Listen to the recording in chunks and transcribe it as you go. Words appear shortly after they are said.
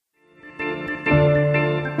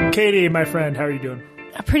Katie, my friend, how are you doing?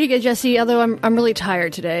 Pretty good, Jesse, although I'm really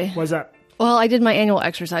tired today. Why's that? Well, I did my annual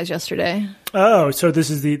exercise yesterday. Oh, so this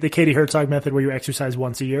is the Katie Herzog method where you exercise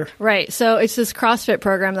once a year? Right. So it's this CrossFit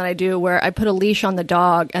program that I do where I put a leash on the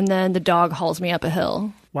dog and then the dog hauls me up a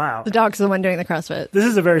hill. Wow. The dog's the one doing the CrossFit. This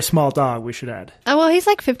is a very small dog, we should add. Oh, well, he's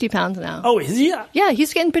like 50 pounds now. Oh, is he? Yeah,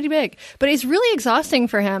 he's getting pretty big. But it's really exhausting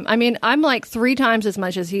for him. I mean, I'm like 3 times as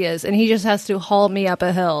much as he is, and he just has to haul me up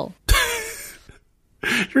a hill.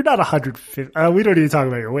 You're not 150. We don't even talk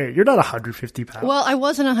about your weight. You're not 150 pounds. Well, I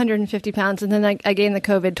wasn't 150 pounds, and then I gained the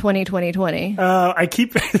COVID 2020. I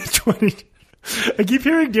keep 20. I keep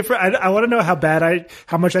hearing different. I want to know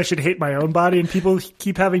how much I should hate my own body, and people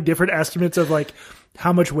keep having different estimates of like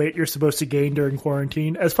how much weight you're supposed to gain during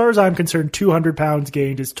quarantine. As far as I'm concerned, 200 pounds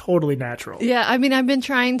gained is totally natural. Yeah, I mean, I've been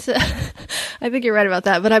trying to. I think you're right about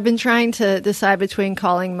that, but I've been trying to decide between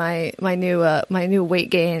calling my new weight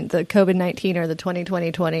gain the COVID-19 or the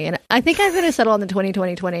 2020, and I think I'm going to settle on the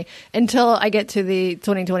 2020 until I get to the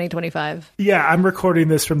 2020-25. Yeah, I'm recording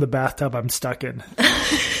this from the bathtub I'm stuck in.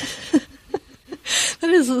 That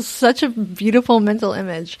is such a beautiful mental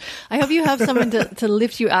image. I hope you have someone to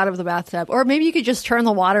lift you out of the bathtub. Or maybe you could just turn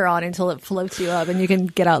the water on until it floats you up and you can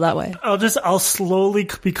get out that way. I'll slowly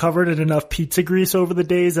be covered in enough pizza grease over the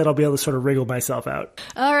days that I'll be able to sort of wriggle myself out.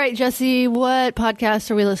 All right, Jesse, what podcast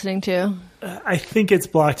are we listening to? I think it's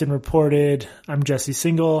Blocked and Reported. I'm Jesse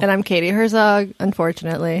Single. And I'm Katie Herzog,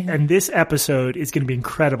 unfortunately. And this episode is going to be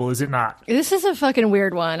incredible, is it not? This is a fucking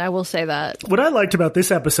weird one, I will say that. What I liked about this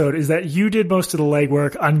episode is that you did most of the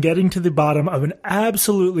legwork on getting to the bottom of an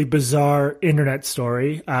absolutely bizarre internet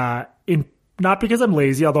story. Not because I'm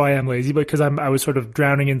lazy, although I am lazy, but because I was sort of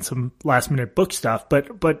drowning in some last-minute book stuff.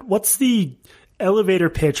 But what's the elevator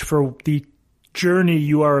pitch for the journey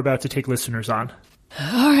you are about to take listeners on?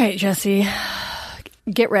 All right, Jesse.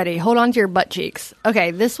 Get ready. Hold on to your butt cheeks.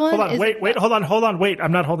 Okay, this one Hold on, wait, hold on, wait.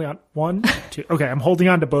 I'm not holding on. 1, 2. Okay, I'm holding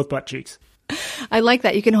on to both butt cheeks. I like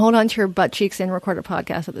that. You can hold on to your butt cheeks and record a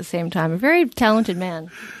podcast at the same time. A very talented man.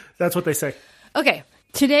 That's what they say. Okay.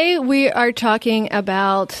 Today we are talking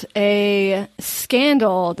about a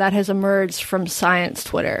scandal that has emerged from science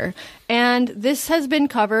Twitter. And this has been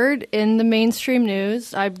covered in the mainstream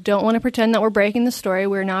news. I don't want to pretend that we're breaking the story.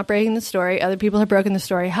 We're not breaking the story. Other people have broken the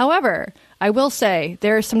story. However, I will say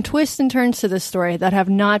there are some twists and turns to this story that have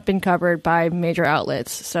not been covered by major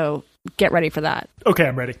outlets. So get ready for that. Okay,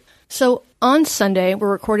 I'm ready. So on Sunday,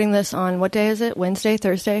 we're recording this on, what day is it? Wednesday,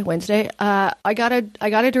 Thursday, Wednesday. I got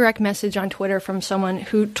a direct message on Twitter from someone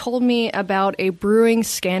who told me about a brewing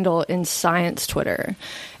scandal in science Twitter.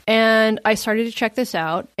 And I started to check this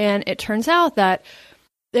out, and it turns out that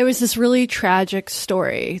there was this really tragic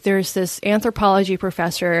story. There's this anthropology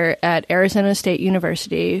professor at Arizona State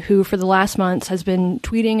University who for the last months has been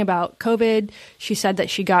tweeting about COVID. She said that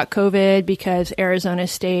she got COVID because Arizona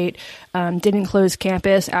State didn't close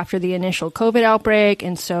campus after the initial COVID outbreak.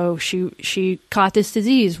 And so she caught this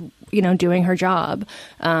disease, doing her job.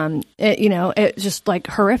 It's just like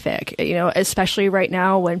horrific, especially right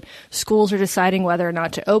now when schools are deciding whether or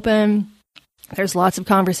not to open. There's lots of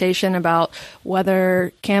conversation about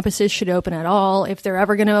whether campuses should open at all, if they're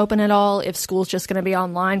ever going to open at all, if school's just going to be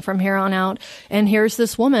online from here on out. And here's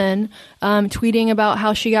this woman tweeting about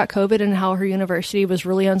how she got COVID and how her university was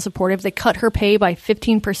really unsupportive. They cut her pay by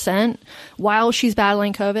 15% while she's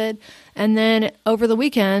battling COVID. And then over the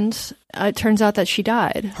weekend, it turns out that she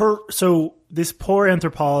died. So this poor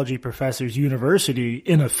anthropology professor's university,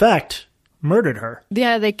 in effect, murdered her.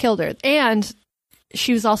 Yeah, they killed her. And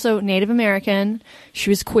she was also Native American. She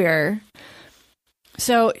was queer.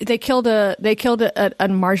 So they killed a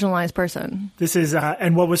marginalized person. This is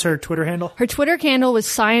and what was her Twitter handle? Her Twitter handle was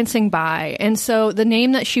sciencing by, and so the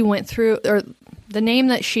name that she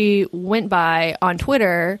went by on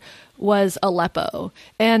Twitter was Aleppo.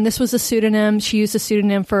 And this was a pseudonym. She used a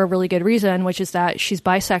pseudonym for a really good reason, which is that she's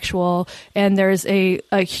bisexual, and there's a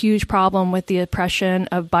huge problem with the oppression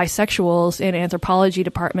of bisexuals in anthropology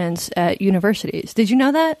departments at universities. Did you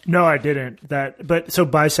know that? No, I didn't. But so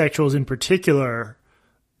bisexuals in particular,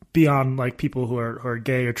 beyond like people who are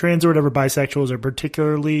gay or trans or whatever, bisexuals are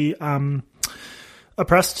particularly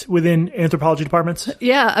oppressed within anthropology departments?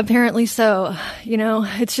 Yeah, apparently so.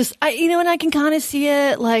 It's just, and I can kind of see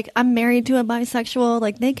it. Like, I'm married to a bisexual.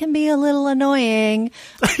 Like, they can be a little annoying.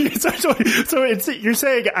 So you're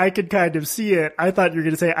saying I could kind of see it. I thought you were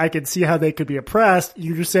going to say I could see how they could be oppressed.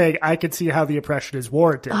 You're just saying I could see how the oppression is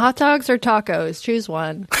warranted. Hot dogs or tacos? Choose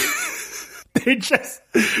one. They just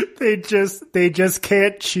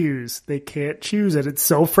can't choose. They can't choose it. It's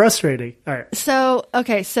so frustrating. All right.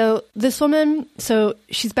 So this woman,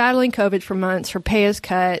 she's battling COVID for months. Her pay is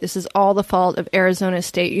cut. This is all the fault of Arizona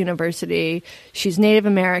State University. She's Native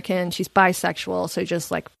American. She's bisexual. So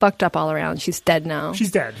just like fucked up all around. She's dead now.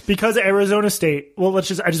 She's dead because Arizona State. Well, I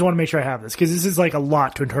just want to make sure I have this because this is like a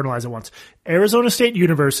lot to internalize at once. Arizona State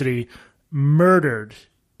University murdered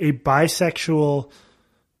a bisexual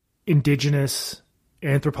Indigenous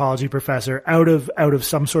anthropology professor out of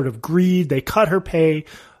some sort of greed. They cut her pay.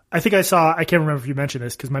 I can't remember if you mentioned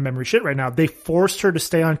this because my memory's shit right now. They forced her to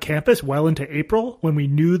stay on campus well into April when we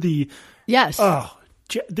knew Yes. Oh,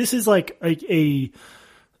 this is like the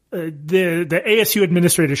ASU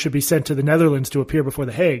administrator should be sent to the Netherlands to appear before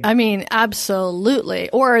the Hague. I mean,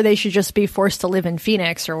 absolutely. Or they should just be forced to live in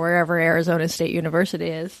Phoenix or wherever Arizona State University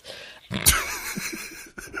is.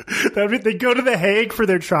 They go to the Hague for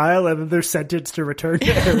their trial and then they're sentenced to return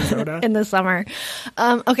to Arizona in the summer.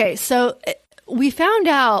 Okay, so we found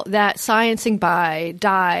out that Sciencing Bi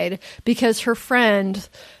died because her friend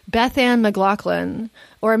Beth Ann McLaughlin,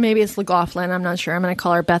 or maybe it's McLaughlin, I'm not sure. I'm going to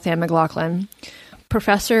call her Beth Ann McLaughlin,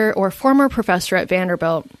 professor or former professor at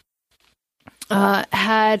Vanderbilt,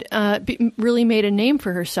 had really made a name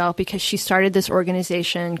for herself because she started this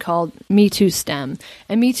organization called Me Too STEM.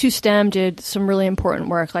 And Me Too STEM did some really important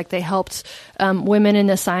work. Like they helped women in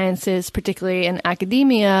the sciences, particularly in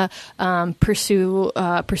academia, pursue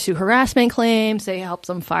harassment claims. They helped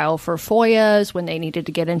them file for FOIAs when they needed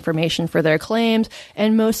to get information for their claims.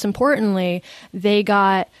 And most importantly, they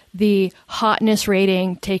got the hotness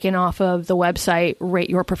rating taken off of the website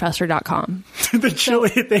rateyourprofessor.com.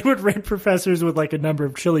 They would rate professors with like a number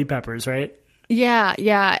of chili peppers, right? Yeah.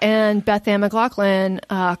 And Beth Ann McLaughlin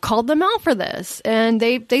called them out for this, and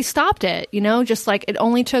they stopped it. Just like it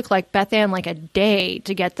only took like Beth Ann like a day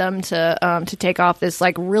to get them to take off this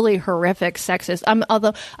like really horrific sexist.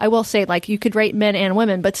 Although I will say like you could rate men and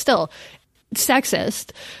women, but still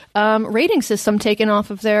sexist rating system taken off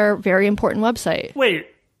of their very important website. Wait.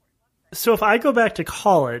 So if I go back to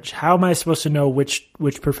college, how am I supposed to know which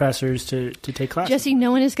professors to take classes? Jesse,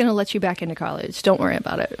 no one is going to let you back into college. Don't worry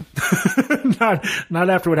about it. not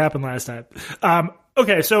after what happened last time.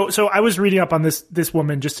 Okay, so I was reading up on this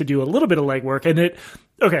woman just to do a little bit of legwork, and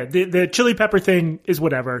the chili pepper thing is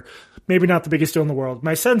whatever. Maybe not the biggest deal in the world.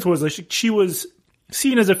 My sense was like she was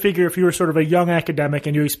seen as a figure. If you were sort of a young academic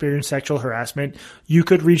and you experienced sexual harassment, you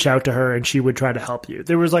could reach out to her and she would try to help you.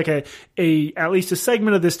 There was like at least a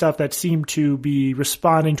segment of this stuff that seemed to be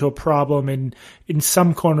responding to a problem in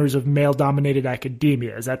some corners of male-dominated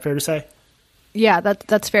academia. Is that fair to say? Yeah,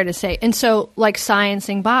 that's fair to say. And so, like,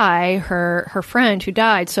 Sciencing Bi, her friend who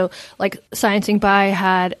died, so, like, Sciencing Bi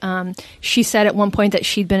had, she said at one point that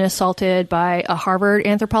she'd been assaulted by a Harvard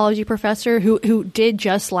anthropology professor who did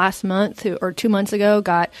just last month, or 2 months ago,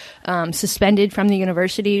 got suspended from the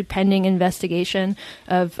university pending investigation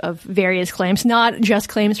of various claims, not just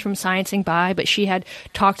claims from Sciencing Bi, but she had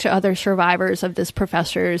talked to other survivors of this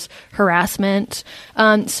professor's harassment.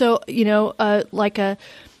 Like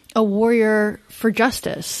a warrior for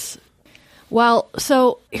justice. Well,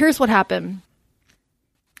 so here's what happened.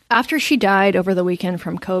 After she died over the weekend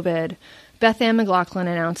from COVID, Beth Ann McLaughlin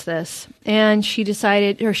announced this, and she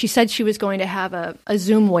said she was going to have a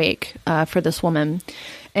Zoom wake for this woman.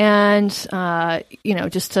 And,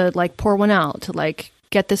 just to like pour one out, to like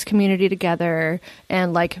get this community together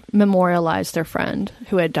and like memorialize their friend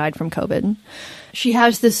who had died from COVID. She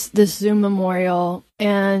has this Zoom memorial,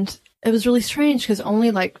 and it was really strange because only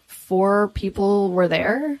like 4 people were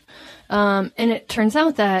there. And it turns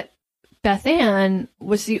out that Beth Ann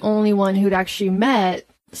was the only one who'd actually met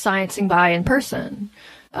Sciencing Bi in person.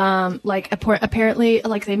 Apparently,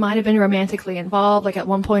 like they might have been romantically involved. Like at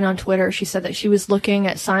one point on Twitter, she said that she was looking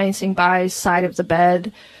at Sciencing Bi's side of the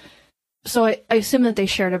bed. So I assume that they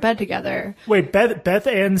shared a bed together. Wait, Beth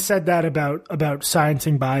Ann said that about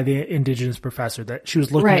Sciencing Bi, the Indigenous professor, that she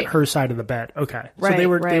was looking at her side of the bed. Okay, so they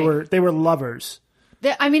were lovers.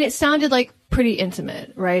 It sounded like pretty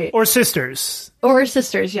intimate, right? Or sisters.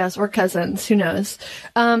 Yes, or cousins. Who knows?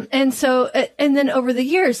 And then over the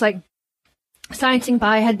years, like Sciencing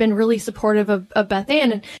Bi had been really supportive of Beth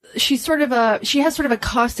Ann, and she has sort of a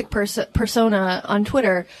caustic persona on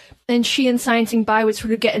Twitter. And she and Sciencing Bi would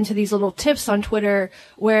sort of get into these little tiffs on Twitter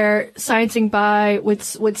where Sciencing Bi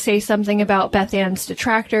would say something about Beth Ann's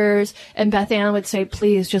detractors, and Beth Ann would say,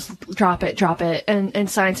 please just drop it. And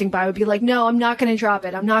Sciencing Bi would be like, no, I'm not going to drop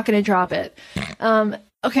it.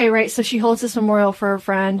 Okay, right. So she holds this memorial for her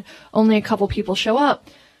friend. Only a couple people show up.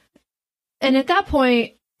 And at that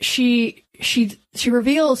point, she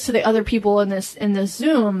reveals to the other people in this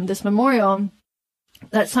Zoom, this memorial,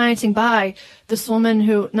 that sciencing by this woman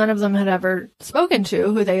who none of them had ever spoken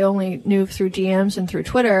to, who they only knew through DMs and through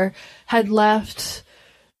Twitter, had left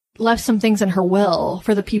some things in her will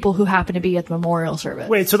for the people who happen to be at the memorial service.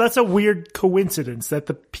 Wait, so that's a weird coincidence that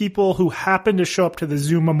the people who happen to show up to the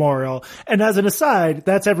Zoom memorial, and as an aside,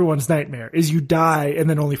 that's everyone's nightmare, is you die and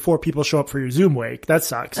then only 4 people show up for your Zoom wake. That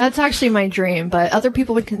sucks. That's actually my dream, but other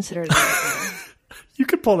people would consider that. You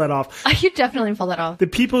could pull that off. I could definitely pull that off. The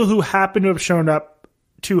people who happen to have shown up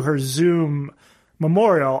to her Zoom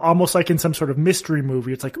memorial, almost like in some sort of mystery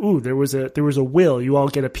movie. It's like, ooh, there was a will. You all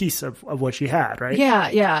get a piece of what she had, right?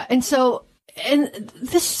 Yeah. And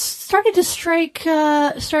this started to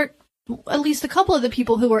start at least a couple of the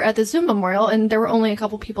people who were at the Zoom memorial, and there were only a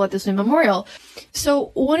couple people at the Zoom memorial.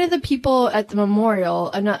 So one of the people at the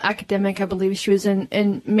memorial, an academic, I believe she was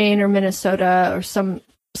in Maine or Minnesota or some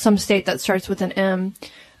state that starts with an M,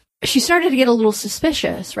 she started to get a little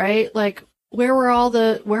suspicious, right? Like, where were all of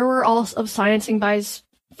Sciencing By's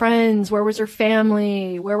friends? Where was her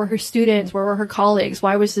family? Where were her students? Where were her colleagues?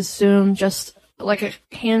 Why was this Zoom just like a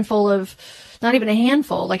handful of, not even a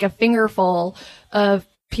handful, like a fingerful of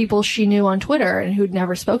people she knew on Twitter and who'd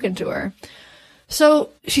never spoken to her? So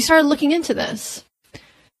she started looking into this.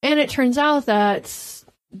 And it turns out that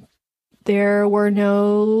there were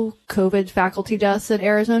no COVID faculty deaths at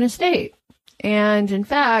Arizona State. And in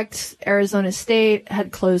fact, Arizona State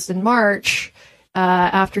had closed in March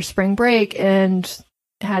after spring break and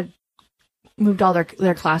had moved all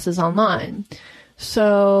their classes online.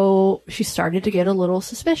 So she started to get a little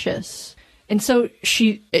suspicious. And so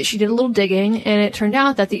she did a little digging, and it turned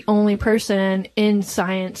out that the only person in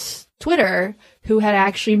science Twitter who had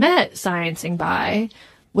actually met Sciencing By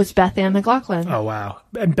was Beth Ann McLaughlin. Oh, wow.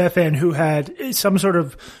 And Beth Ann, who had some sort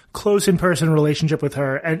of close in-person relationship with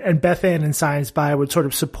her, and Beth Ann and Science By would sort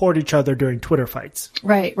of support each other during Twitter fights.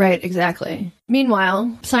 Right, exactly.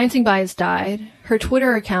 Meanwhile, Sciencing By has died. Her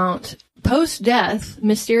Twitter account, post-death,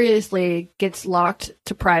 mysteriously gets locked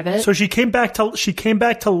to private. So she came back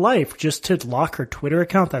to life just to lock her Twitter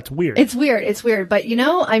account? That's weird. It's weird. But, we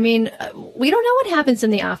don't know what happens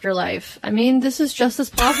in the afterlife. I mean, this is just as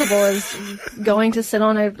plausible as going to sit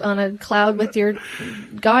on a cloud with your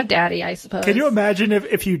goddaddy, I suppose. Can you imagine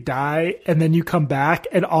if you die and then you come back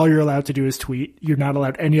and all you're allowed to do is tweet? You're not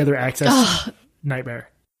allowed any other access? Nightmare.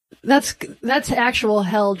 That's actual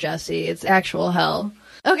hell, Jesse. It's actual hell.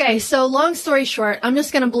 Okay, so long story short, I'm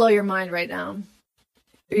just going to blow your mind right now.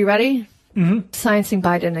 Are you ready? Mm-hmm. Sciencing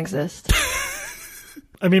By didn't exist.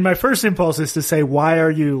 I mean, my first impulse is to say, why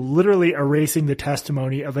are you literally erasing the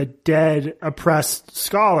testimony of a dead, oppressed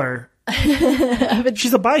scholar?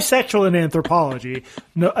 She's a bisexual in anthropology,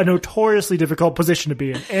 a notoriously difficult position to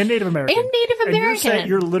be in, and Native American. And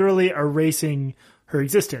you're literally erasing her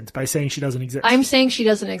existence by saying she doesn't exist. I'm saying she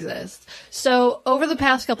doesn't exist. So over the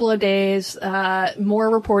past couple of days, more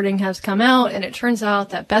reporting has come out, and it turns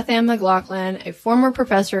out that Beth Ann McLaughlin, a former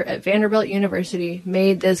professor at Vanderbilt University,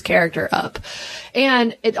 made this character up.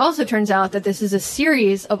 And it also turns out that this is a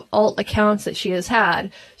series of alt accounts that she has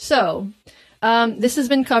had. So this has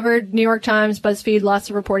been covered, New York Times, BuzzFeed, lots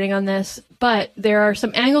of reporting on this, but there are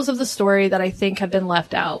some angles of the story that I think have been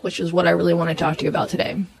left out, which is what I really want to talk to you about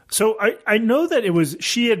today. So I know that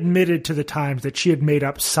she admitted to the Times that she had made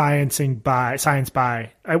up Science By.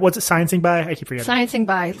 What's it, Sciencing By? I keep forgetting. Sciencing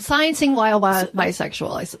By. Sciencing while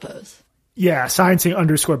bisexual, I suppose. Yeah,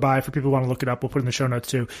 Sciencing_by for people who want to look it up. We'll put it in the show notes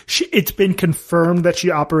too. It's been confirmed that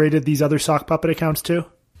she operated these other sock puppet accounts too?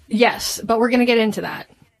 Yes, but we're going to get into that.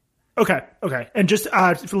 Okay. And just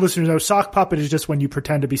for listeners know, sock puppet is just when you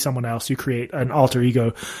pretend to be someone else. You create an alter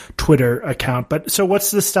ego Twitter account. But so what's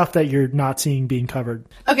the stuff that you're not seeing being covered?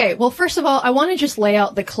 Okay, well, first of all, I want to just lay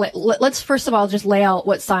out let's first of all just lay out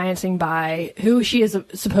what Sciencing By, who she is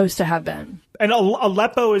supposed to have been. And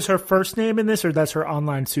Aleppo is her first name in this, or that's her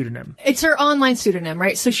online pseudonym? It's her online pseudonym,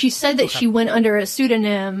 right? So she said that she went under a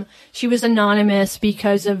pseudonym. She was anonymous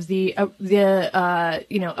because of the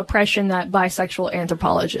oppression that bisexual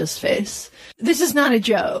anthropologists face. This is not a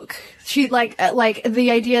joke. She like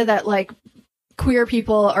the idea that like queer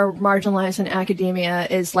people are marginalized in academia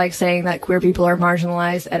is like saying that queer people are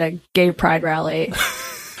marginalized at a gay pride rally.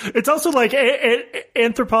 It's also like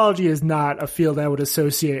anthropology is not a field I would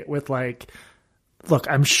associate with like. Look,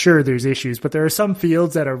 I'm sure there's issues, but there are some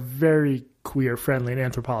fields that are very queer friendly, and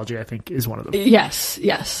anthropology, I think, is one of them. Yes.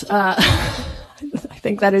 I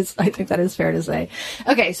think that is fair to say.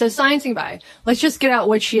 Okay, so Sciencing By. Let's just get out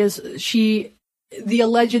what she is. She the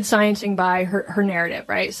alleged sciencing by her narrative,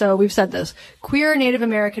 right? So we've said this. Queer Native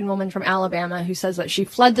American woman from Alabama who says that she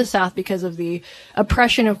fled the South because of the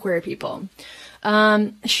oppression of queer people.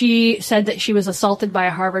 She said that she was assaulted by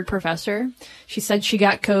a Harvard professor. She said she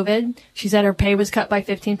got COVID. She said her pay was cut by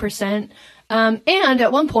 15%. And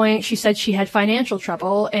at one point she said she had financial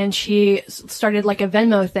trouble and she started like a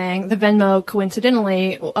Venmo thing. The Venmo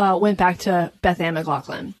coincidentally, went back to Beth Ann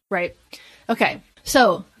McLaughlin, right? Okay.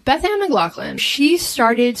 So Beth Ann McLaughlin, she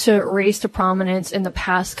started to rise to prominence in the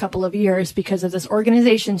past couple of years because of this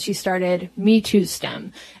organization she started, Me Too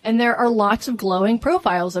STEM. And there are lots of glowing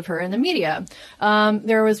profiles of her in the media.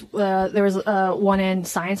 There was one in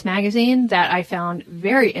Science Magazine that I found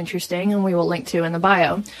very interesting and we will link to in the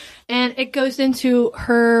bio. And it goes into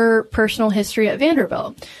her personal history at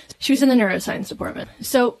Vanderbilt. She was in the neuroscience department.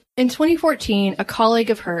 So in 2014, a colleague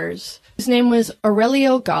of hers, his name was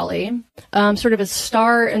Aurelio Gali, sort of a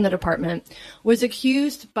star in the department, was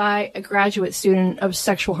accused by a graduate student of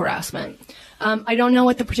sexual harassment. I don't know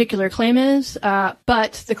what the particular claim is,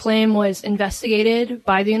 but the claim was investigated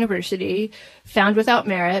by the university, found without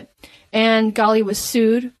merit, and Gali was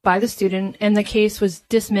sued by the student, and the case was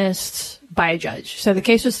dismissed by a judge. So the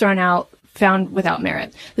case was thrown out, found without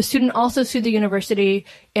merit. The student also sued the university,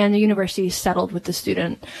 and the university settled with the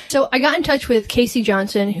student. So I got in touch with Casey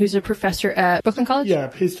Johnson, who's a professor at Brooklyn College.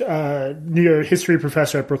 Yeah, he's New York history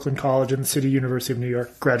professor at Brooklyn College in the City University of New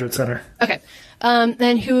York Graduate Center. Okay.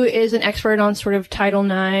 And who is an expert on sort of Title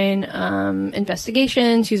IX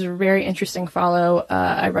investigations. He's a very interesting follow.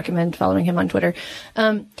 I recommend following him on Twitter.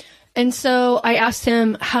 And so I asked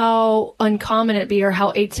him how uncommon it'd be or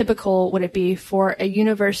how atypical would it be for a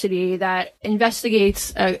university that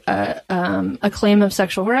investigates a claim of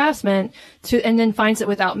sexual harassment and then finds it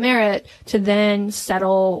without merit to then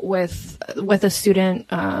settle with a student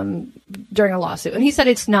during a lawsuit. And he said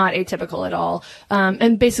it's not atypical at all.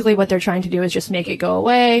 And basically what they're trying to do is just make it go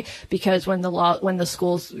away because when the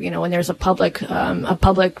schools, when there's a public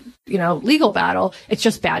legal battle, it's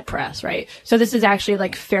just bad press, right? So this is actually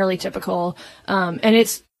like fairly typical. And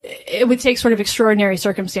it would take sort of extraordinary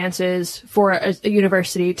circumstances for a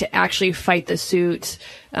university to actually fight the suit,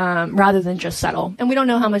 rather than just settle. And we don't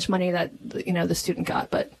know how much money that, the student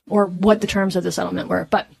got, or what the terms of the settlement were,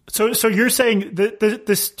 but. So you're saying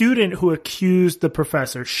the student who accused the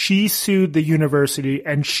professor, she sued the university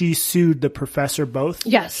and she sued the professor both?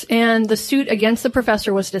 Yes. And the suit against the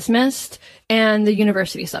professor was dismissed and the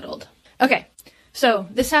university settled. Okay. So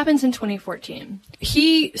this happens in 2014.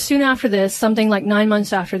 He, soon after this, something like 9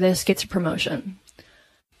 months after this, gets a promotion.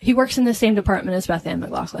 He works in the same department as Beth Ann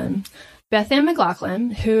McLaughlin. Beth Ann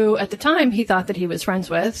McLaughlin, who at the time he thought that he was friends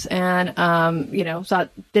with and,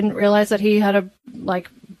 didn't realize that he had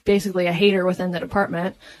basically a hater within the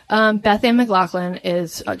department. Beth Ann McLaughlin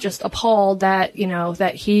is just appalled that,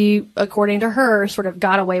 that he, according to her, sort of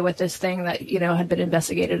got away with this thing that, had been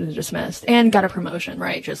investigated and dismissed and got a promotion,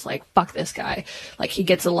 right? Just like, fuck this guy. Like, he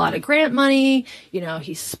gets a lot of grant money,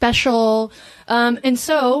 he's special. And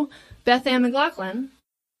so Beth Ann McLaughlin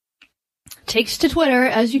takes to Twitter,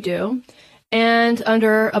 as you do, and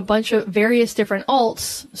under a bunch of various different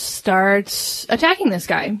alts starts attacking this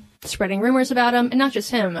guy, spreading rumors about him, and not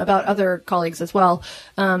just him, about other colleagues as well.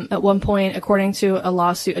 At one point, according to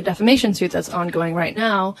a defamation suit that's ongoing right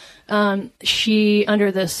now, she,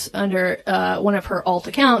 under one of her alt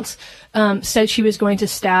accounts, said she was going to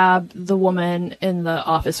stab the woman in the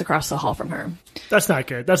office across the hall from her. That's not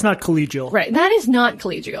good. That's not collegial. Right. That is not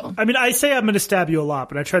collegial. I mean, I say I'm going to stab you a lot,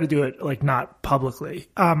 but I try to do it, not publicly.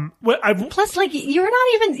 Plus, you're not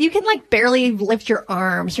even, you can, barely lift your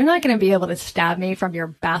arms. You're not going to be able to stab me from your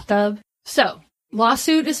bathtub. So,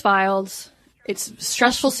 lawsuit is filed. It's a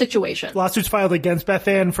stressful situation. Lawsuits filed against Beth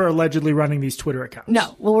Ann for allegedly running these Twitter accounts.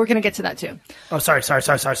 No. Well, we're going to get to that, too. Oh, sorry.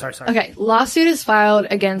 Okay. Lawsuit is filed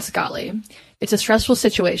against Gali. It's a stressful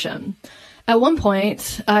situation. At one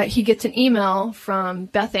point, he gets an email from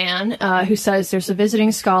Beth Ann, who says there's a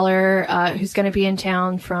visiting scholar who's going to be in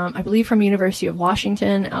town from University of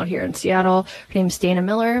Washington out here in Seattle. Her name's Dana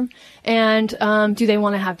Miller. And do they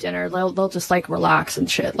want to have dinner? They'll just relax and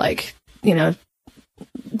shit,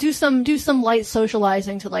 do some light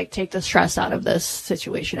socializing to take the stress out of this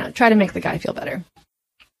situation. Try to make the guy feel better.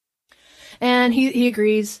 And he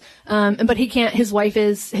agrees, but he can't. His wife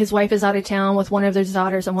is out of town with one of his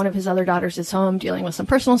daughters, and one of his other daughters is home dealing with some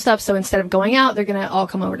personal stuff. So instead of going out, they're gonna all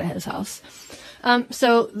come over to his house.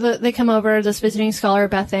 So they come over. This visiting scholar,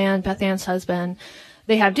 Beth Ann's husband.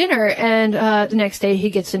 They have dinner, and the next day he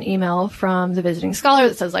gets an email from the visiting scholar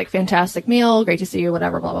that says fantastic meal, great to see you,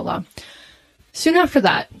 whatever, blah blah blah. Soon after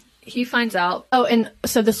that, he finds out. Oh, and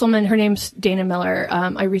so this woman, her name's Dana Miller.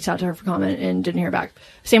 I reached out to her for comment and didn't hear back.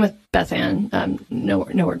 Same with Beth Ann. No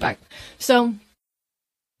word back. So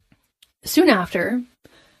soon after,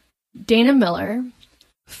 Dana Miller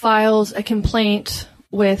files a complaint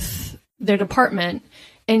with their department,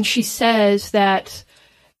 and she says that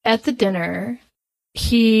at the dinner,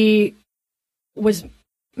 he was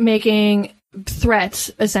making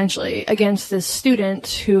threats, essentially, against this student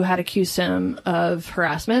who had accused him of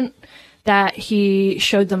harassment, that he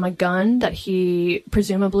showed them a gun that he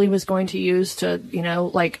presumably was going to use to,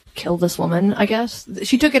 kill this woman, I guess.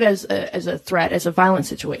 She took it as a threat, as a violent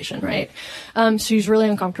situation, right? She's really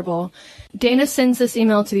uncomfortable. Dana sends this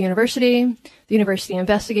email to the university. The university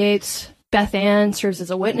investigates. Beth Ann serves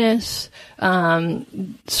as a witness.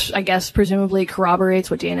 I guess presumably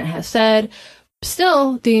corroborates what Dana has said.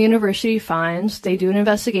 Still, the university they do an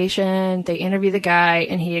investigation, they interview the guy,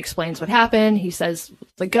 and he explains what happened. He says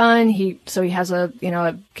the gun, he has a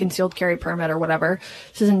concealed carry permit or whatever.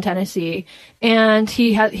 This is in Tennessee. And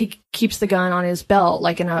he keeps the gun on his belt,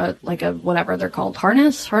 like a whatever they're called,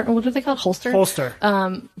 harness? What are they called? Holster? Holster.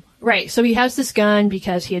 Right. So he has this gun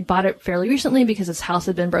because he had bought it fairly recently because his house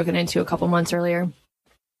had been broken into a couple months earlier.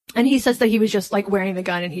 And he says that he was just wearing the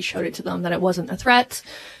gun, and he showed it to them, that it wasn't a threat.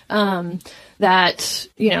 And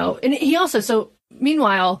he also,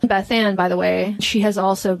 meanwhile, Beth Ann, by the way, she has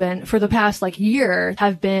also been, for the past year,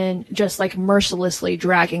 have been just mercilessly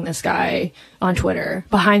dragging this guy on Twitter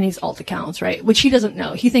behind these alt accounts, right? Which he doesn't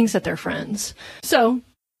know. He thinks that they're friends. So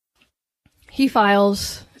he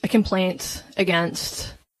files a complaint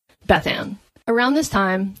against Beth Ann. Around this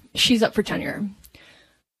time, she's up for tenure.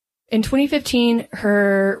 In 2015,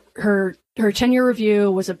 her tenure review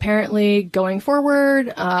was apparently going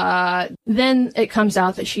forward. Then it comes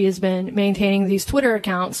out that she has been maintaining these Twitter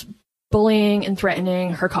accounts, bullying and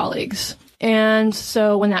threatening her colleagues. And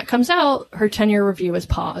so when that comes out, her tenure review is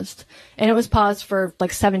paused. And it was paused for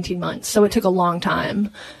 17 months. So it took a long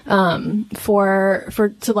time to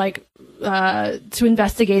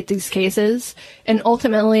investigate these cases. And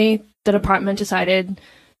ultimately, the department decided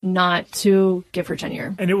not to give her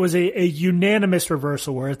tenure. And it was a unanimous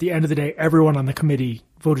reversal where at the end of the day, everyone on the committee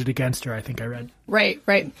voted against her, I think I read. Right.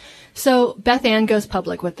 So Beth Ann goes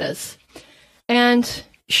public with this. And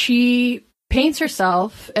she paints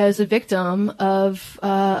herself as a victim of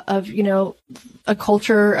a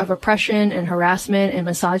culture of oppression and harassment and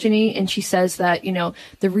misogyny. And she says that,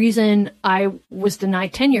 the reason I was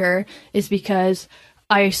denied tenure is because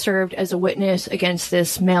I served as a witness against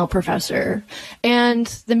this male professor. And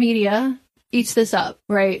the media eats this up,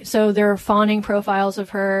 right? So they're fawning profiles of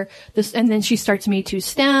her, and then she starts Me Too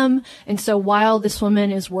STEM. And so while this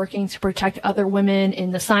woman is working to protect other women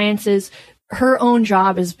in the sciences, her own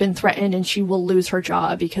job has been threatened, and she will lose her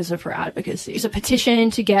job because of her advocacy. There's a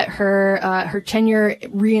petition to get her tenure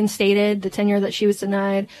reinstated, the tenure that she was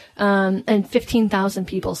denied, and 15,000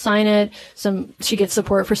 people sign it. She gets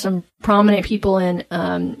support for some prominent people in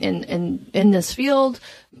this field.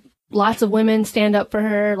 Lots of women stand up for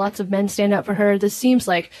her. Lots of men stand up for her. This seems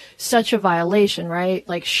like such a violation, right?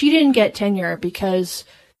 She didn't get tenure because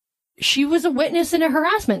she was a witness in a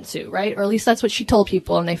harassment suit, right? Or at least that's what she told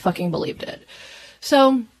people, and they fucking believed it.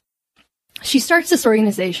 So she starts this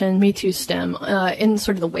organization, Me Too STEM, in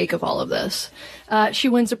sort of the wake of all of this. She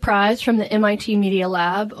wins a prize from the MIT Media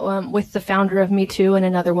Lab with the founder of Me Too and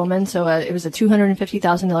another woman. So it was a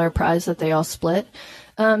 $250,000 prize that they all split.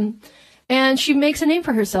 And she makes a name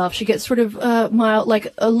for herself. She gets sort of a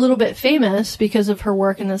little bit famous because of her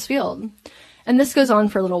work in this field. And this goes on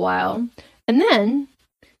for a little while. And then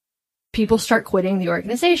people start quitting the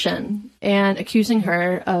organization and accusing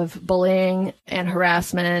her of bullying and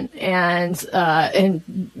harassment and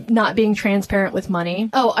not being transparent with money.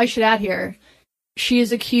 Oh, I should add here, she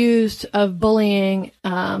is accused of bullying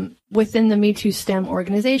within the Me Too STEM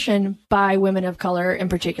organization by women of color in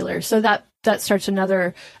particular. So that starts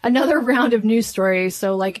another round of news stories.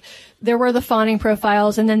 So there were the fawning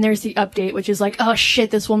profiles, and then there's the update, which is oh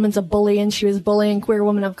shit, this woman's a bully and she was bullying queer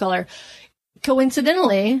women of color.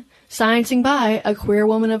 Coincidentally, sciencing by, a queer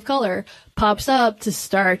woman of color pops up to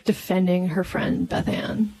start defending her friend Beth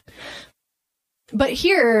Ann. But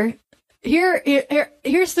here's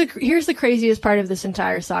the craziest part of this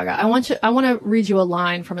entire saga. I want to read you a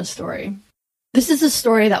line from a story. This is a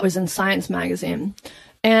story that was in Science magazine.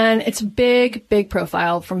 And it's a big, big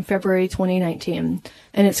profile from February 2019.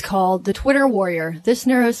 And it's called The Twitter Warrior. This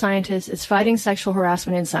neuroscientist is fighting sexual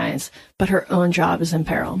harassment in science, but her own job is in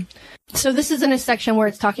peril. So this is in a section where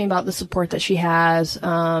it's talking about the support that she has.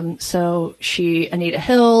 So Anita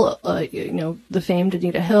Hill, the famed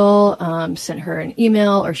Anita Hill, sent her an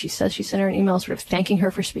email, or she says she sent her an email sort of thanking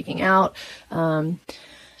her for speaking out. And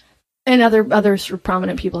other sort of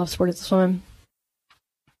prominent people have supported this woman.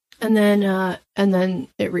 And then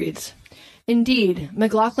it reads, indeed,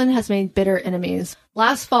 McLaughlin has made bitter enemies.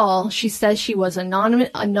 Last fall, she says she was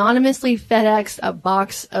anonymously FedExed a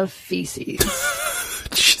box of feces.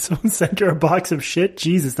 Someone sent her a box of shit?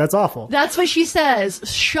 Jesus, that's awful. That's what she says.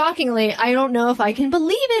 Shockingly, I don't know if I can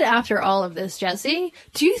believe it after all of this, Jesse.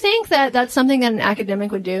 Do you think that that's something that an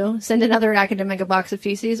academic would do? Send another academic a box of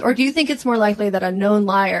feces? Or do you think it's more likely that a known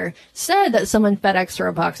liar said that someone FedExed her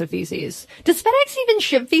a box of feces? Does FedEx even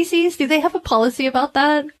ship feces? Do they have a policy about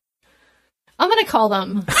that? I'm going to call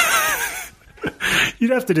them.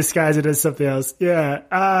 You'd have to disguise it as something else. Yeah.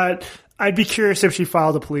 I'd be curious if she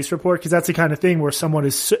filed a police report, because that's the kind of thing where if someone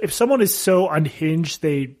is so unhinged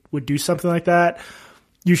they would do something like that,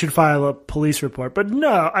 you should file a police report. But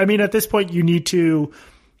no, I mean, at this point you need to,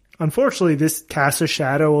 unfortunately, this casts a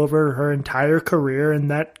shadow over her entire career,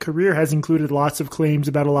 and that career has included lots of claims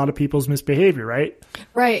about a lot of people's misbehavior, right?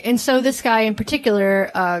 Right. And so this guy in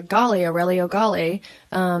particular, Aurelio Gali,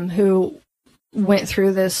 who went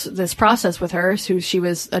through this process with her, who she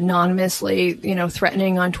was anonymously,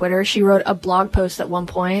 threatening on Twitter. She wrote a blog post at one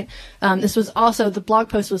point. The blog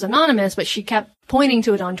post was anonymous, but she kept pointing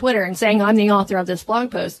to it on Twitter and saying, I'm the author of this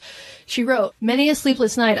blog post. She wrote, many a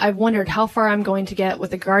sleepless night, I've wondered how far I'm going to get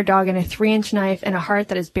with a guard dog and a 3-inch knife and a heart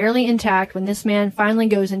that is barely intact when this man finally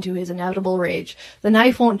goes into his inevitable rage. The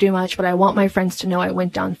knife won't do much, but I want my friends to know I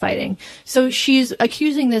went down fighting. So she's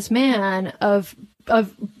accusing this man of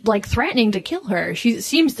threatening to kill her. She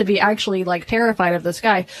seems to be actually terrified of this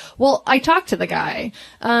guy. Well, I talked to the guy.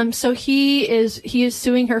 So he is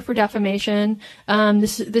suing her for defamation.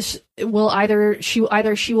 This will she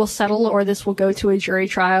will settle, or this will go to a jury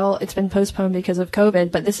trial. It's been postponed because of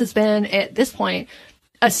COVID, but this has been at this point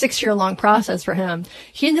a 6-year-long process for him.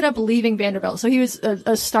 He ended up leaving Vanderbilt. So he was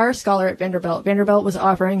a star scholar at Vanderbilt. Vanderbilt was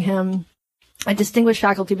offering him a distinguished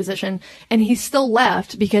faculty position, and he still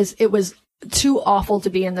left because it was too awful to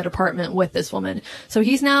be in the department with this woman. So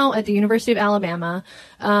he's now at the University of Alabama,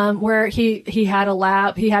 where he had a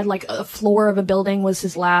lab. He had a floor of a building was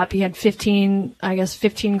his lab. He had 15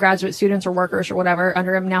 graduate students or workers or whatever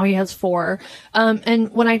under him. Now he has 4.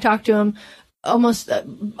 And when I talked to him, most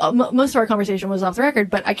of our conversation was off the record,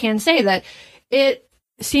 but I can say that it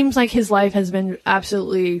seems like his life has been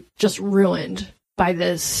absolutely just ruined by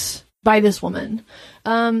this woman.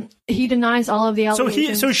 He denies all of the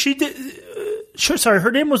allegations. So she did. Sure, sorry,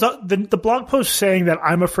 her name was the blog post saying that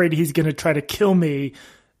I'm afraid he's going to try to kill me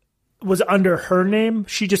was under her name.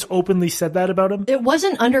 She just openly said that about him. It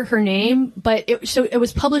wasn't under her name, but it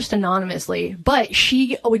was published anonymously. But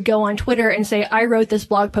she would go on Twitter and say, "I wrote this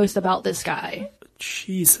blog post about this guy."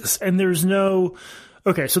 Jesus, and there's no.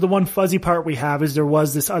 Okay, so the one fuzzy part we have is there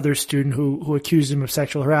was this other student who accused him of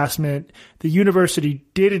sexual harassment. The university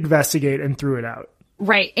did investigate and threw it out.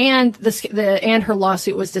 Right, and and her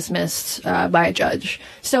lawsuit was dismissed by a judge.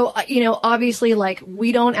 So obviously,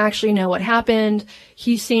 we don't actually know what happened.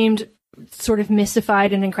 He seemed sort of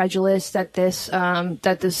mystified and incredulous that this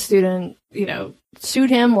student sued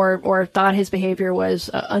him or thought his behavior was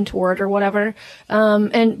untoward or whatever.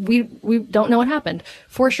 And we don't know what happened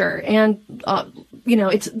for sure. And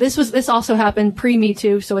this also happened pre-Me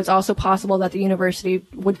Too, so it's also possible that the university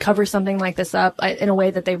would cover something like this up in a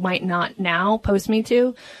way that they might not now post Me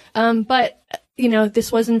Too. But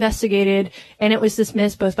this was investigated and it was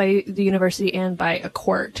dismissed both by the university and by a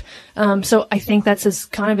court. So I think that's as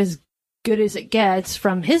good as it gets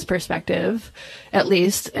from his perspective, at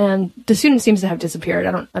least. And the student seems to have disappeared.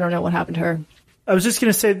 I don't know what happened to her. I was just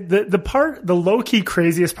going to say the low-key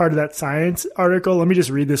craziest part of that Science article, let me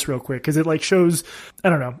just read this real quick because it shows, I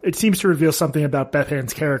don't know, it seems to reveal something about Beth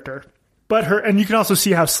Ann's character. And you can also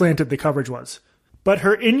see how slanted the coverage was. But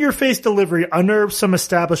her in-your-face delivery unnerved some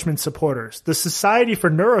establishment supporters. The Society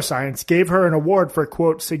for Neuroscience gave her an award for,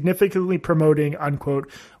 quote, significantly promoting,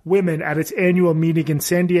 unquote, women at its annual meeting in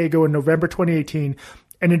San Diego in November 2018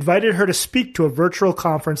 and invited her to speak to a virtual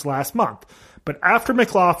conference last month. But after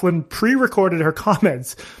McLaughlin pre-recorded her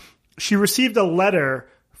comments, she received a letter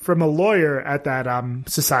from a lawyer at that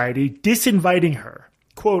society disinviting her.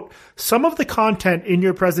 Quote, some of the content in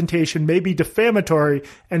your presentation may be defamatory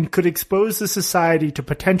and could expose the society to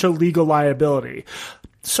potential legal liability.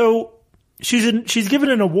 So she's given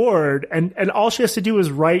an award, and all she has to do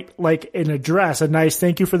is write like an address, a nice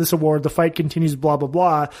thank you for this award. The fight continues, blah blah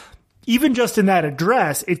blah. Even just in that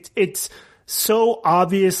address, it's so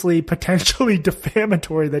obviously potentially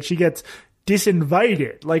defamatory that she gets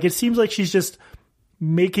disinvited. Like, it seems like she's just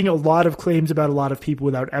making a lot of claims about a lot of people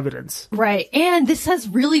without evidence. Right. And this has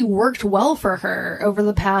really worked well for her over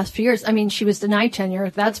the past few years. I mean, she was denied tenure.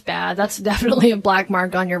 That's bad. That's definitely a black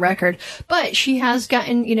mark on your record. But she has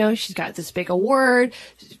gotten, she's got this big award,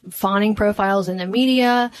 fawning profiles in the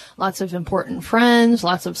media, lots of important friends,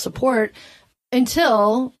 lots of support,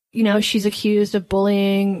 until, she's accused of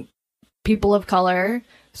bullying people of color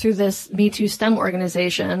through this Me Too STEM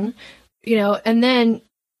organization, and then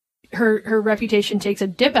her reputation takes a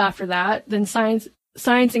dip after that. Then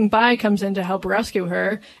Sciencing Bi comes in to help rescue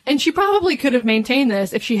her. And she probably could have maintained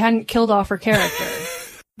this if she hadn't killed off her character.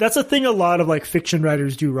 That's a thing a lot of like fiction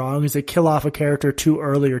writers do wrong, is they kill off a character too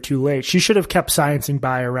early or too late. She should have kept Sciencing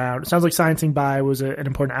Bi around. It sounds like Sciencing Bi was an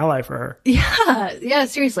important ally for her. Yeah,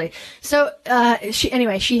 seriously. So,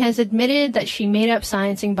 she has admitted that she made up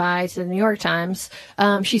Sciencing Bi to the New York Times.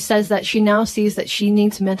 She says that she now sees that she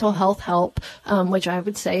needs mental health help, which I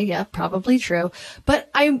would say, yeah, probably true. But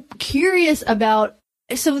I'm curious about,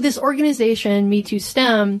 so this organization, Me Too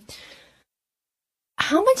STEM,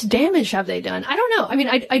 how much damage have they done? I don't know. I mean,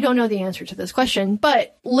 I don't know the answer to this question,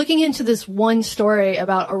 but looking into this one story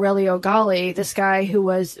about Aurelio Gali, this guy who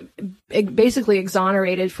was basically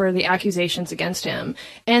exonerated for the accusations against him,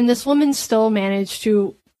 and this woman still managed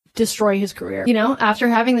to destroy his career. After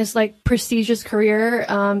having this like prestigious career,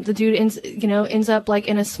 the dude ends up like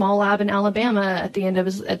in a small lab in Alabama at the end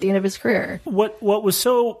of his career. What was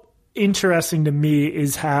so interesting to me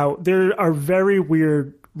is how there are very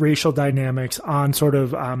weird racial dynamics on sort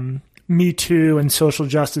of Me Too and social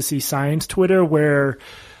justice-y science Twitter, where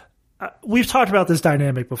we've talked about this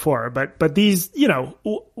dynamic before, but these,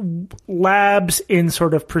 labs in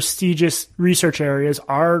sort of prestigious research areas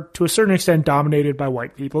are to a certain extent dominated by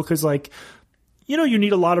white people because, like, you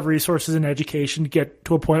need a lot of resources and education to get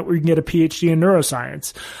to a point where you can get a PhD in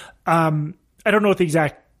neuroscience. I don't know what the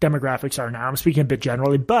exact demographics are now. I'm speaking a bit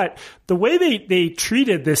generally, but the way they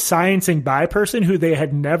treated this Sciencing Bi person who they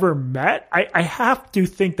had never met, I have to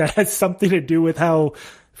think that has something to do with how,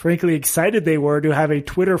 frankly, excited they were to have a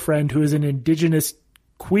Twitter friend who is an Indigenous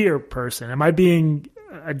queer person. Am I being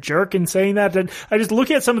a jerk in saying that? And I just look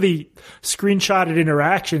at some of the screenshotted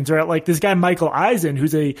interactions, or at like this guy Michael Eisen,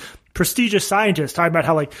 who's a prestigious scientist, talking about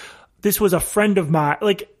how like this was a friend of mine,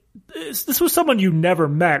 like this was someone you never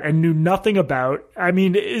met and knew nothing about. I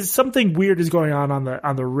mean, is something weird is going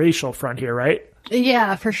on the racial front here, right?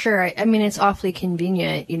 Yeah, for sure. I mean, it's awfully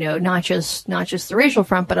convenient, not just the racial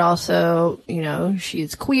front, but also,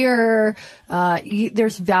 she's queer.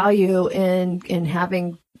 There's value in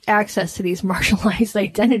having access to these marginalized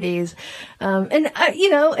identities.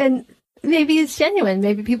 And maybe it's genuine.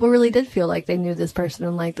 Maybe people really did feel like they knew this person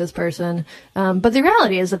and liked this person. But the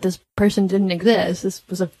reality is that this person didn't exist. This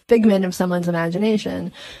was a figment of someone's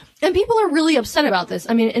imagination. And people are really upset about this.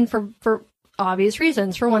 I mean, and for obvious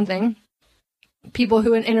reasons. For one thing, people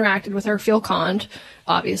who interacted with her feel conned.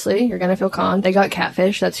 Obviously, you're going to feel conned. They got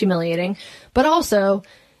catfish. That's humiliating. But also,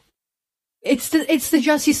 it's the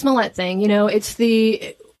Jussie Smollett thing.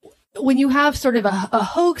 When you have sort of a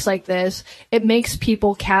hoax like this, it makes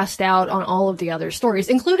people cast doubt on all of the other stories,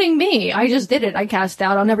 including me. I just did it. I cast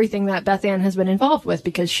doubt on everything that Beth Ann has been involved with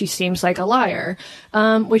because she seems like a liar,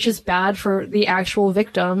 which is bad for the actual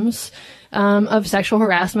victims of sexual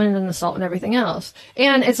harassment and assault and everything else.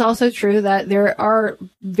 And it's also true that there are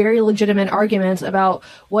very legitimate arguments about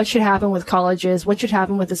what should happen with colleges, what should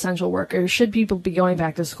happen with essential workers, should people be going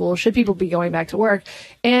back to school, should people be going back to work.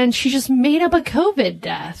 And she just made up a COVID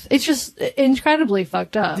death. It's just incredibly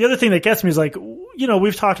fucked up. The other thing that gets me is like,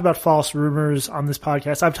 we've talked about false rumors on this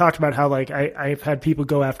podcast. I've talked about how like I've had people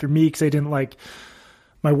go after me because they didn't like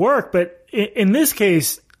my work. But in this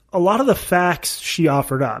case, a lot of the facts she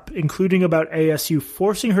offered up, including about ASU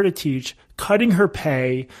forcing her to teach, cutting her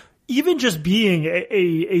pay, even just being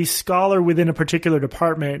a scholar within a particular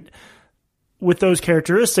department with those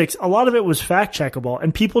characteristics, a lot of it was fact checkable.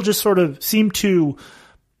 And people just sort of seem to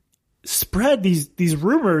spread these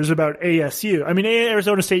rumors about ASU. I mean,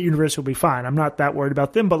 Arizona State University will be fine. I'm not that worried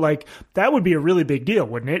about them, but like that would be a really big deal,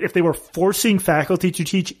 wouldn't it? If they were forcing faculty to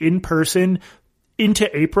teach in person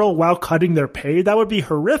into April while cutting their pay, that would be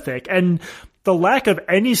horrific. And the lack of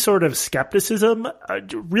any sort of skepticism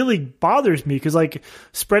really bothers me because, like,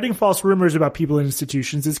 spreading false rumors about people in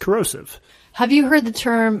institutions is corrosive. Have you heard the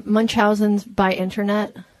term Munchausen's by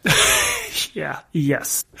internet?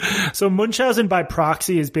 Yes. So Munchausen by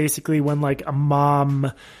proxy is basically when, like, a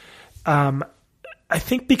mom I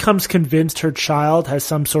think becomes convinced her child has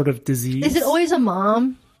some sort of disease. Is it always a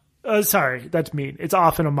mom? Sorry, that's mean. It's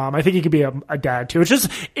often a mom. I think it could be a dad too. It's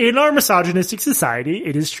just in our misogynistic society,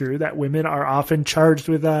 it is true that women are often charged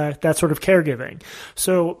with that sort of caregiving.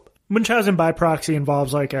 So Munchausen by proxy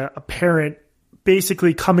involves like a parent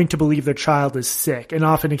basically coming to believe their child is sick and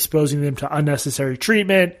often exposing them to unnecessary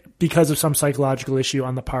treatment because of some psychological issue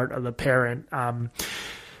on the part of the parent.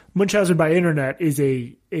 Munchausen by internet is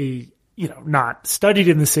a not studied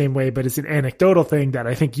in the same way, but it's an anecdotal thing that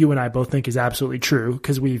I think you and I both think is absolutely true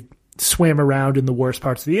because we've swam around in the worst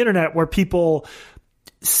parts of the internet where people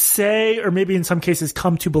say, or maybe in some cases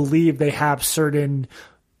come to believe they have certain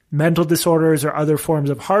mental disorders or other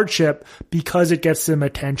forms of hardship because it gets them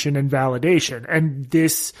attention and validation. And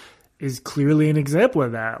this is clearly an example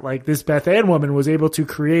of that. Like this Beth Ann woman was able to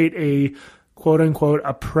create a quote unquote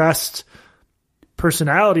oppressed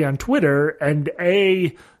personality on Twitter and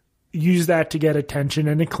use that to get attention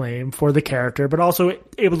and acclaim for the character, but also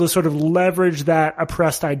able to sort of leverage that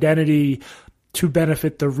oppressed identity to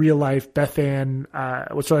benefit the real life Beth Ann,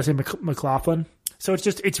 what shall I say, McLaughlin. So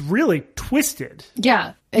it's really twisted.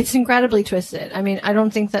 Yeah, it's incredibly twisted. I mean, I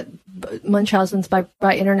don't think that Munchausen's by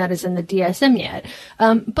internet is in the DSM yet.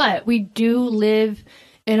 But we do live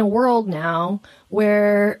in a world now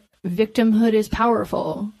where victimhood is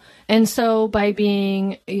powerful. And so by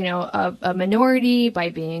being, a minority, by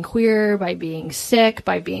being queer, by being sick,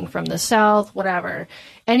 by being from the South, whatever,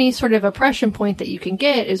 any sort of oppression point that you can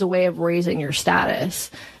get is a way of raising your status.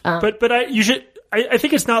 I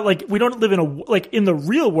think it's not like we don't live in the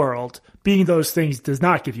real world, being those things does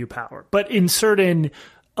not give you power. But in certain...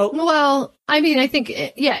 Well, I mean, I think,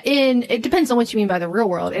 it depends on what you mean by the real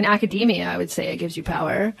world. In academia, I would say it gives you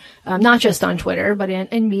power. Not just on Twitter, but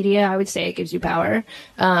in media, I would say it gives you power.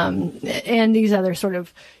 And these other sort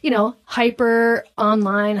of, hyper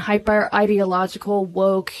online, hyper ideological,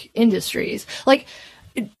 woke industries. Like,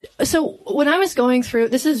 so when I was going through,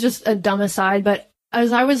 this is just a dumb aside, but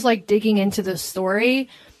as I was like digging into the story,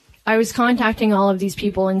 I was contacting all of these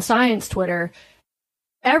people in science Twitter.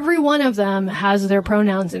 Every one of them has their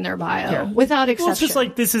pronouns in their bio, without exception. Well, it's just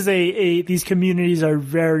like this is these communities are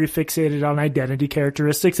very fixated on identity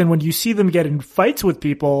characteristics, and when you see them get in fights with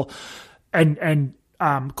people, and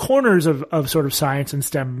corners of sort of science and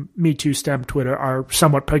STEM, Me Too STEM Twitter are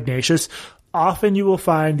somewhat pugnacious. Often you will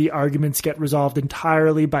find the arguments get resolved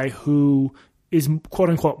entirely by who is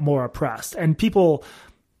quote unquote more oppressed, and people.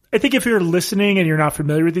 I think if you're listening and you're not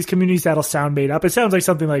familiar with these communities, that'll sound made up. It sounds like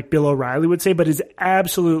something like Bill O'Reilly would say, but it's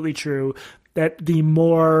absolutely true that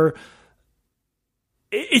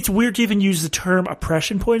it's weird to even use the term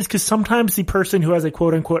oppression points because sometimes the person who has a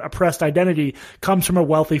quote unquote oppressed identity comes from a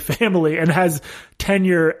wealthy family and has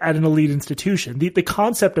tenure at an elite institution. The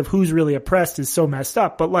concept of who's really oppressed is so messed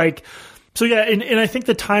up, but and I think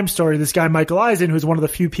the Time story, this guy, Michael Eisen, who's one of the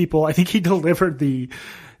few people, I think he delivered the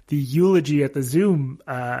eulogy at the Zoom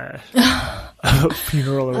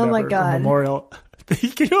funeral or whatever, oh my God. memorial.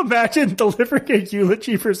 Can you imagine delivering a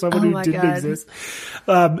eulogy for someone who didn't exist?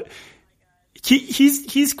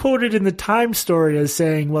 He's quoted in the Time story as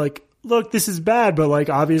saying, like, look, this is bad, but like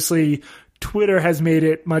obviously Twitter has made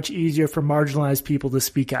it much easier for marginalized people to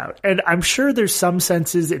speak out. And I'm sure there's some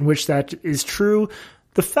senses in which that is true.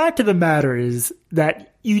 The fact of the matter is that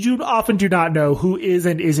you often do not know who is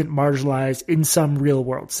and isn't marginalized in some real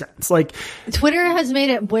world sense. Like Twitter has made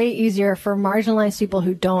it way easier for marginalized people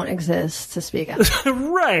who don't exist to speak out.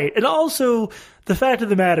 Right. And also the fact of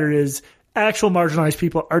the matter is actual marginalized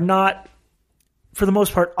people are not, for the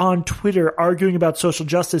most part, on Twitter arguing about social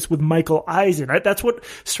justice with Michael Eisen. That's what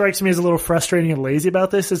strikes me as a little frustrating and lazy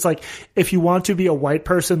about this. It's like, if you want to be a white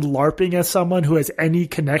person LARPing as someone who has any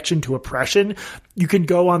connection to oppression, you can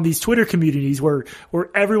go on these Twitter communities where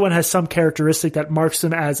everyone has some characteristic that marks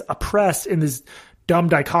them as oppressed in this dumb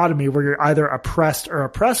dichotomy where you're either oppressed or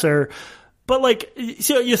oppressor. But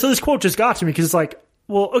so this quote just got to me because it's like,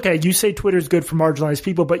 well, okay, you say Twitter is good for marginalized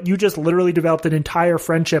people, but you just literally developed an entire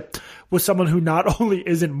friendship with someone who not only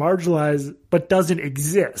isn't marginalized, but doesn't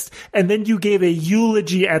exist. And then you gave a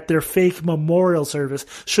eulogy at their fake memorial service.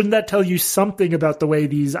 Shouldn't that tell you something about the way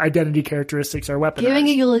these identity characteristics are weaponized? Giving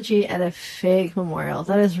a eulogy at a fake memorial.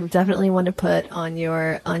 That is definitely one to put on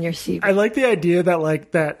your CV. I like the idea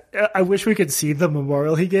that I wish we could see the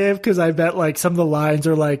memorial he gave, because I bet some of the lines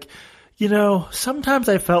are like, sometimes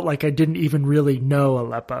I felt like I didn't even really know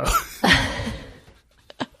Aleppo.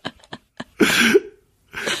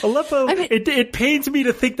 Aleppo, it pains me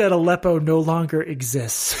to think that Aleppo no longer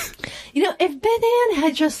exists. If Beth Ann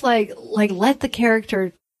had just let the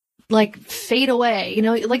character fade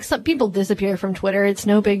away, some people disappear from Twitter. It's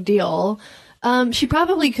no big deal. She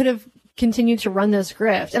probably could have continue to run this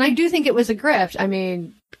grift. And I do think it was a grift. I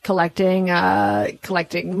mean,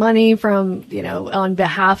 collecting money from, on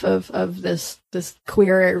behalf of this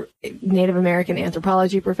queer Native American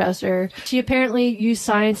anthropology professor. She apparently used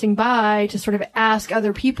Sciencing By to sort of ask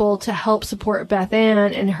other people to help support Beth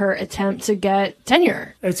Ann in her attempt to get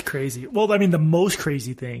tenure. It's crazy. Well, I mean, the most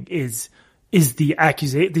crazy thing is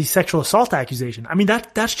the sexual assault accusation. I mean,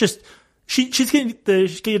 that's just, she's going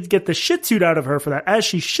to get the shit suit out of her for that, as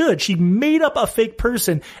she should. She made up a fake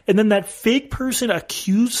person, and then that fake person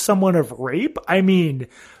accused someone of rape. I mean,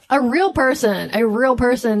 a real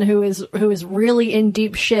person who is really in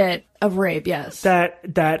deep shit of rape. Yes.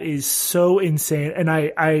 That is so insane. And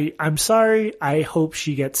I'm sorry. I hope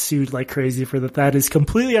she gets sued like crazy for that. That is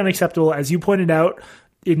completely unacceptable. As you pointed out,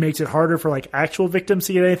 it makes it harder for like actual victims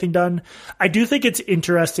to get anything done. I do think it's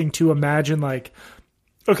interesting to imagine, like,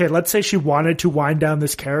 okay, let's say she wanted to wind down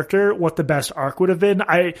this character, what the best arc would have been. Can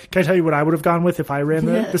I tell you what I would have gone with if I ran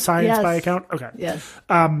the Science By account? Okay. Yes.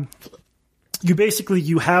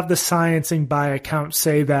 You have the Sciencing By account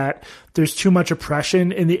say that there's too much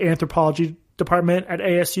oppression in the anthropology department at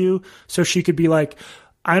ASU. So she could be like,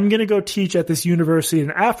 I'm going to go teach at this university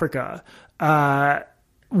in Africa,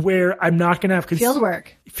 where I'm not going to have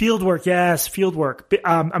fieldwork. Yes, fieldwork.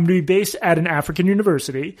 I'm going to be based at an African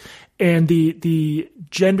university, and the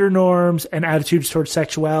gender norms and attitudes towards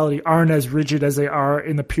sexuality aren't as rigid as they are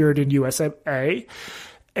in the Puritan USA.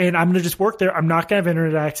 And I'm going to just work there. I'm not going to have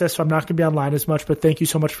internet access, so I'm not going to be online as much, but thank you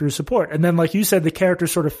so much for your support. And then, like you said, the character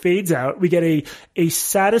sort of fades out. We get a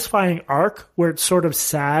satisfying arc where it's sort of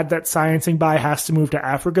sad that Sciencing By has to move to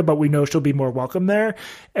Africa, but we know she'll be more welcome there,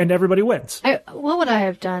 and everybody wins. What would I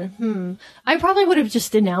have done? I probably would have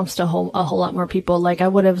just denounced a whole lot more people. Like, I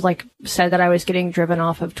would have said that I was getting driven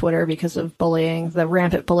off of Twitter because of bullying, the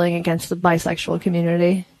rampant bullying against the bisexual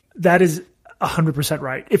community. That is 100%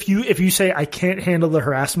 right. If you say I can't handle the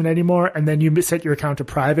harassment anymore, and then you set your account to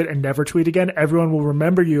private and never tweet again, everyone will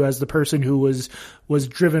remember you as the person who was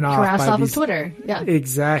driven off harassed by off of Twitter. Yeah,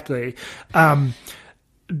 exactly. I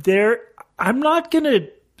don't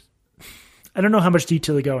know how much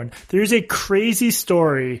detail to go in. There's a crazy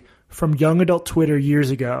story from young adult Twitter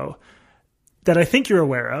years ago that I think you're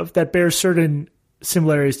aware of that bears certain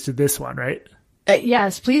similarities to this one, right?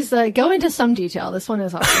 Yes, please go into some detail. This one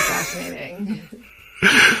is also fascinating.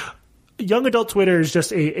 Young adult Twitter is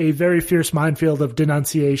just a very fierce minefield of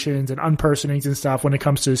denunciations and unpersonings and stuff when it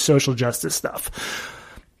comes to social justice stuff.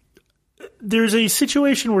 There's a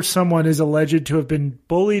situation where someone is alleged to have been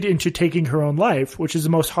bullied into taking her own life, which is the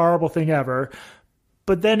most horrible thing ever.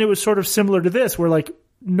 But then it was sort of similar to this, where like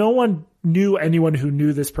no one knew anyone who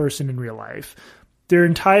knew this person in real life. Their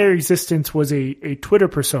entire existence was a Twitter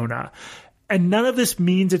persona. And none of this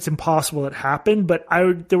means it's impossible it happened, but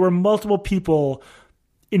there were multiple people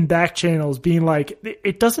in back channels being like,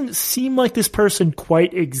 it doesn't seem like this person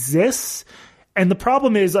quite exists. And the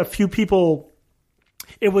problem is a few people,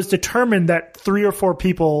 it was determined that 3 or 4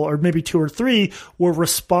 people, or maybe 2 or 3, were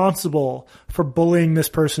responsible for bullying this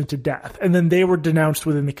person to death. And then they were denounced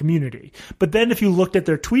within the community. But then if you looked at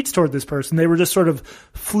their tweets toward this person, they were just sort of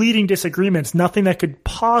fleeting disagreements, nothing that could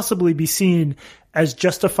possibly be seen as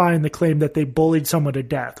justifying the claim that they bullied someone to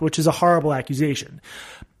death, which is a horrible accusation.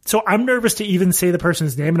 So I'm nervous to even say the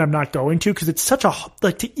person's name, and I'm not going to, because it's such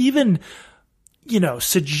to even,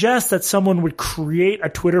 suggest that someone would create a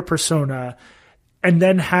Twitter persona and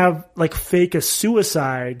then have fake a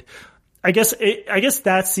suicide. I guess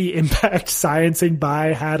that's the impact Sciencing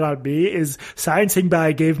By had on me, is Sciencing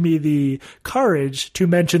By gave me the courage to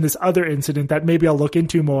mention this other incident that maybe I'll look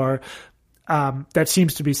into more, that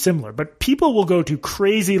seems to be similar. But people will go to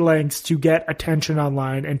crazy lengths to get attention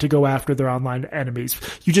online and to go after their online enemies.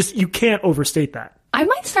 You can't overstate that. I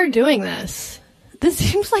might start doing this. This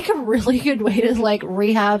seems like a really good way to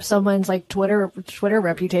rehab someone's Twitter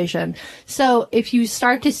reputation. So if you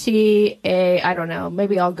start to see I don't know,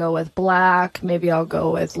 maybe I'll go with Black, maybe I'll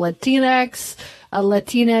go with Latinx, a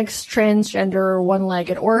Latinx transgender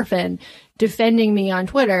one-legged orphan defending me on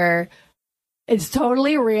Twitter, it's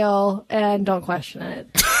totally real, and don't question it.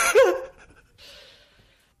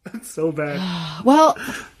 That's so bad. Well,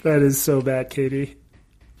 that is so bad, Katie.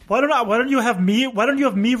 Why don't you have me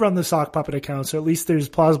run the sock puppet account, so at least there's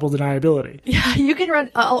plausible deniability? Yeah, you can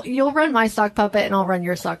run. You'll run my sock puppet, and I'll run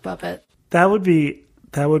your sock puppet. That would be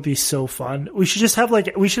so fun. We should just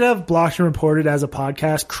have Blocked and Reported as a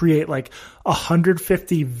podcast create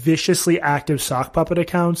 150 viciously active sock puppet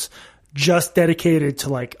accounts just dedicated to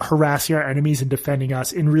like harassing our enemies and defending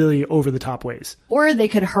us in really over the top ways. Or they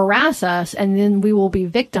could harass us and then we will be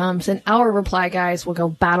victims and our reply guys will go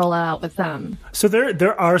battle out with them. So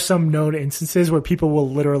there are some known instances where people will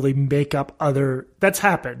literally make up that's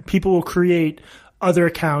happened. People will create other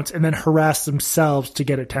accounts and then harass themselves to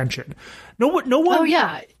get attention. No one. Oh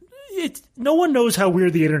yeah. No one knows how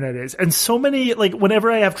weird the internet is. And so many, like,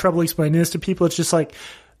 whenever I have trouble explaining this to people, it's just like,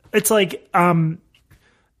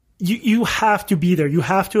 you have to be there. You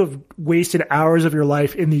have to have wasted hours of your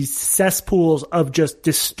life in these cesspools of just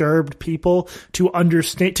disturbed people to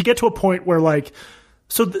understand, to get to a point where like,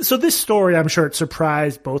 so this story, I'm sure it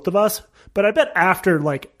surprised both of us, but I bet after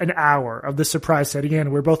like an hour of the surprise setting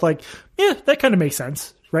in, we're both like, yeah, that kind of makes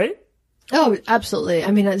sense, right? Oh, absolutely.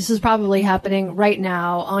 I mean, this is probably happening right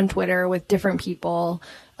now on Twitter with different people.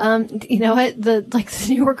 You know what? The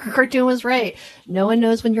New Yorker cartoon was right. No one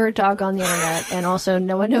knows when you're a dog on the internet, and also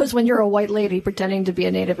no one knows when you're a white lady pretending to be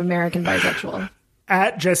a Native American bisexual.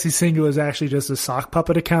 At Jesse Single is actually just a sock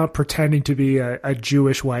puppet account pretending to be a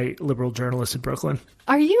Jewish white liberal journalist in Brooklyn.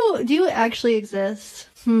 Do you actually exist?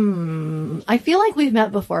 I feel like we've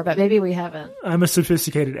met before, but maybe we haven't. I'm a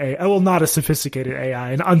sophisticated AI. Well, not a sophisticated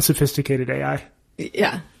AI, an unsophisticated AI.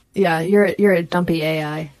 Yeah. Yeah, you're a dumpy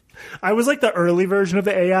AI. I was like the early version of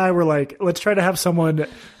the AI where like, let's try to have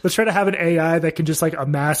an AI that can just like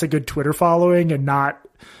amass a good Twitter following and not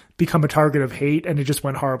become a target of hate. And it just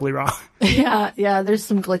went horribly wrong. Yeah. There's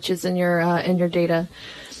some glitches in your data.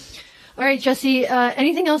 All right, Jesse,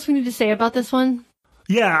 anything else we need to say about this one?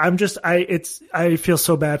 Yeah, I feel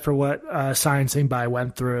so bad for what Science By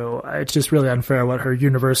went through. It's just really unfair what her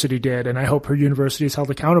university did, and I hope her university is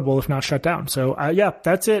held accountable, if not shut down. So, yeah,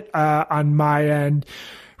 that's it on my end.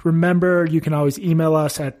 Remember, you can always email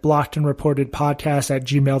us at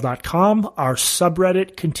blockedandreportedpodcast@gmail.com. Our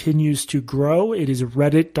subreddit continues to grow. It is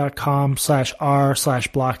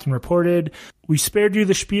reddit.com/r/blockedandreported. We spared you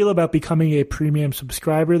the spiel about becoming a premium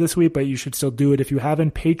subscriber this week, but you should still do it if you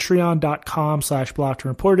haven't.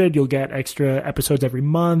 Patreon.com/blockedandreported. You'll get extra episodes every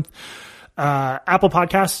month. Apple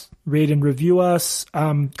Podcasts, rate and review us.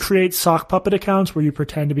 Create sock puppet accounts where you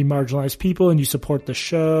pretend to be marginalized people and you support the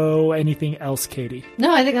show. Anything else, Katie?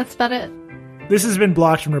 No, I think that's about it. This has been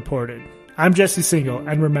Blocked and Reported. I'm Jesse Single,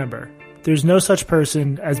 and remember, there's no such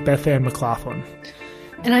person as Beth Ann McLaughlin.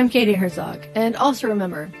 And I'm Katie Herzog. And also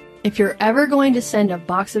remember, if you're ever going to send a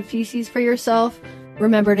box of feces for yourself,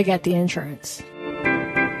 remember to get the insurance.